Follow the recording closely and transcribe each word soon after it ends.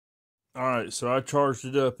Alright, so I charged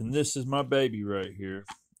it up, and this is my baby right here.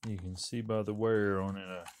 You can see by the wear on it,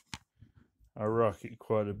 I rock it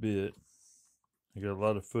quite a bit. I got a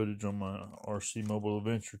lot of footage on my RC Mobile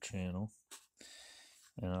Adventure channel,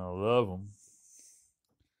 and I love them.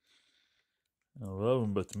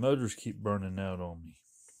 But the motors keep burning out on me.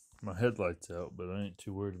 My headlight's out, but I ain't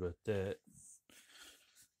too worried about that.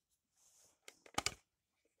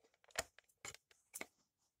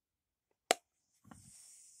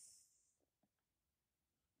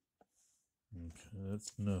 Okay,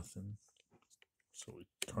 that's nothing. So we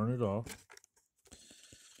turn it off.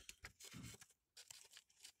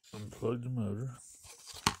 Unplug the motor.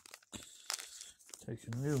 Take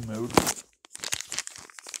a new motor.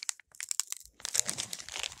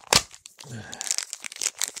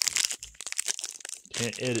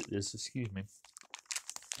 Can't edit this, excuse me.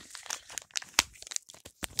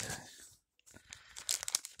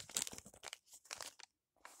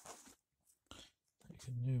 Take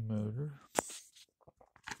a new motor.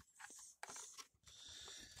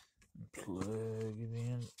 Plug it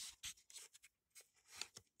in.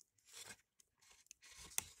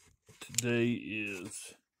 Today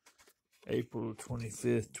is April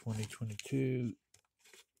 25th, 2022.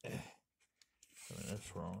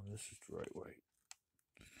 That's wrong. This is the right way.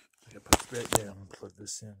 I gotta put it back down and plug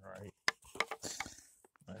this in right.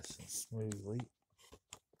 Nice and smoothly.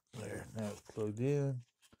 There, now it's plugged in.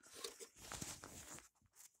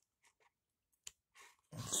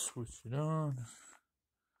 Switch it on.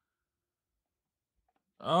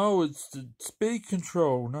 Oh, it's the speed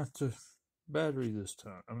control, not the battery this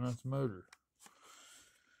time. I'm not the motor.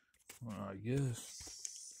 Well, I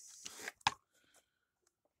guess.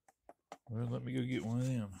 Well, let me go get one of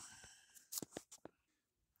them.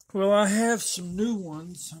 Well, I have some new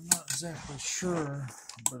ones. I'm not exactly sure,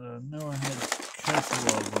 but I know I had a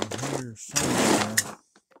couple of them here somewhere.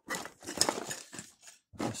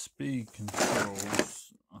 The speed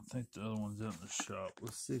controls. I think the other one's out in the shop.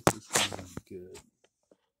 Let's see if this one's good.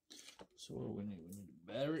 So what do we need? We need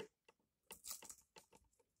a battery.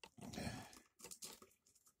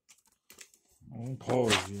 I won't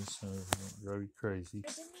pause you so it won't drive you crazy.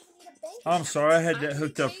 I'm sorry, I had that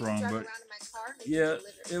hooked up wrong, but yeah,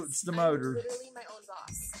 it's the motor.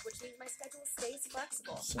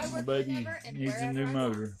 So my baby needs a new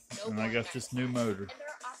motor, and I got this new motor.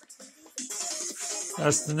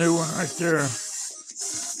 That's the new one right there.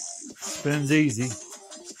 Spins easy.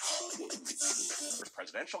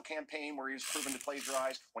 Presidential campaign where he was proven to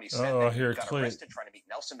plagiarize. When he said that he got arrested trying to meet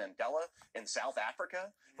Nelson Mandela in South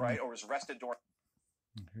Africa, right? Or was arrested during.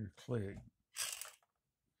 Here, click.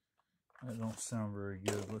 That don't sound very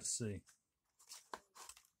good. Let's see.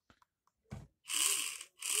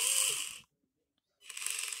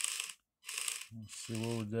 Let's see,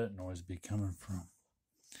 where would that noise be coming from?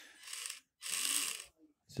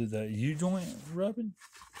 Is it that U-joint rubbing?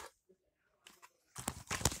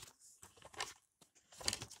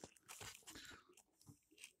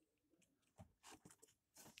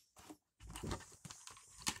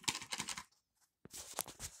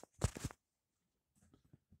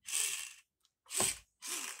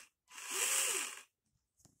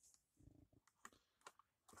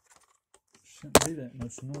 Shouldn't be that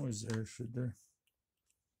much noise there, should there?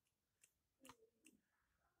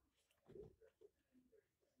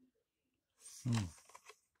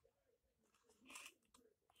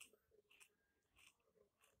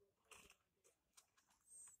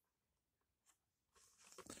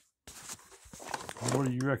 What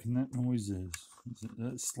do you reckon that noise is? Is it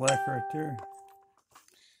that slack right there?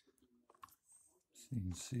 So you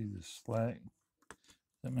can see the slack.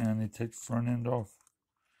 That mean I need to take the front end off?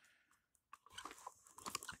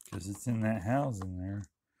 Because it's in that housing there.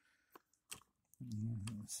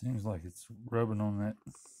 It seems like it's rubbing on that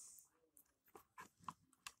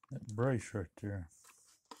brace right there.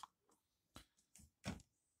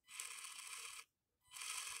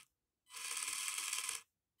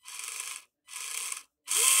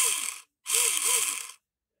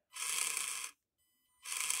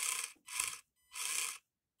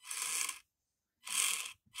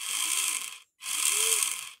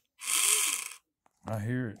 I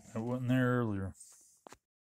hear it. It wasn't there earlier.